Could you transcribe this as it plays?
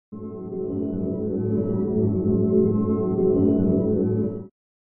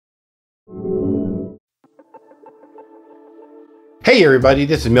Hey everybody,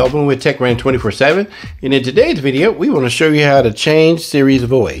 this is Melvin with TechRun 24/7, and in today's video we want to show you how to change Siri's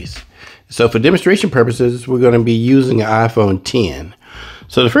voice. So for demonstration purposes, we're going to be using an iPhone 10.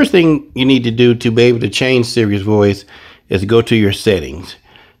 So the first thing you need to do to be able to change Siri's voice is go to your settings.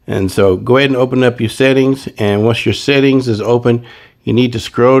 And so go ahead and open up your settings, and once your settings is open, you need to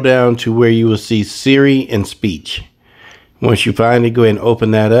scroll down to where you will see Siri and speech. Once you find it, go ahead and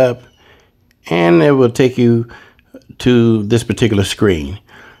open that up, and it will take you to this particular screen.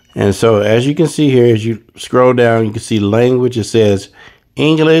 And so as you can see here, as you scroll down, you can see language. It says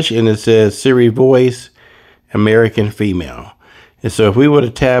English, and it says Siri voice, American female. And so if we were to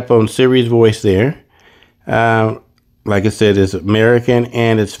tap on Siri's voice there, like I said, it's American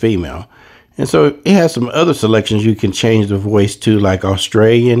and it's female. And so it has some other selections you can change the voice to, like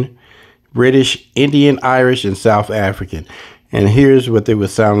Australian, British, Indian, Irish, and South African. And here's what they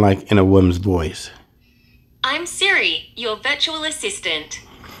would sound like in a woman's voice. I'm Siri, your virtual assistant.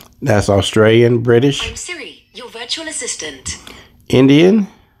 That's Australian, British. I'm Siri, your virtual assistant. Indian.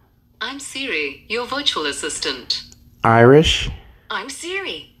 I'm Siri, your virtual assistant. Irish. I'm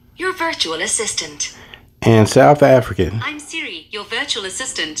Siri, your virtual assistant. And South African. I'm Siri, your virtual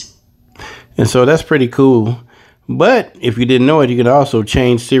assistant. And so that's pretty cool. But if you didn't know it, you can also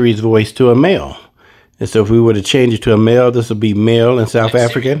change Siri's voice to a male. And so if we were to change it to a male, this would be male in South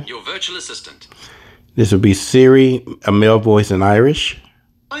African. Siri, your virtual assistant. This would be Siri, a male voice in Irish.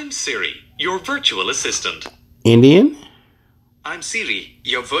 I'm Siri, your virtual assistant. Indian. I'm Siri,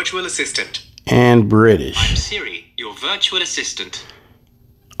 your virtual assistant. And I'm British. Siri, your virtual assistant.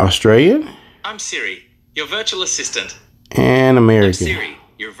 Australian. I'm Siri, your virtual assistant. And I'm American. Siri,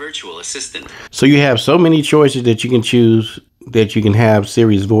 your virtual assistant. So you have so many choices that you can choose that you can have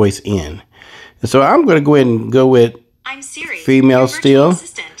Siri's voice in. And so I'm going to go ahead and go with I'm Siri, female your virtual still.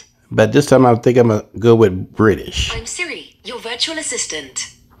 assistant. But this time I think I'm going to go with British. I'm Siri, your virtual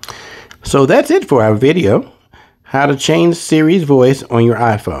assistant. So that's it for our video. How to change Siri's voice on your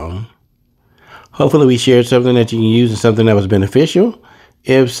iPhone. Hopefully we shared something that you can use and something that was beneficial.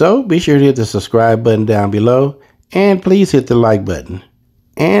 If so, be sure to hit the subscribe button down below. And please hit the like button.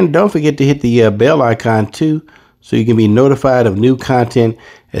 And don't forget to hit the bell icon too, so you can be notified of new content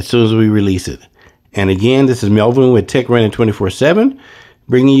as soon as we release it. And again, this is Melvin with TechRun 24/7,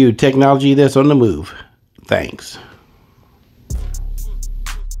 bringing you technology that's on the move. Thanks.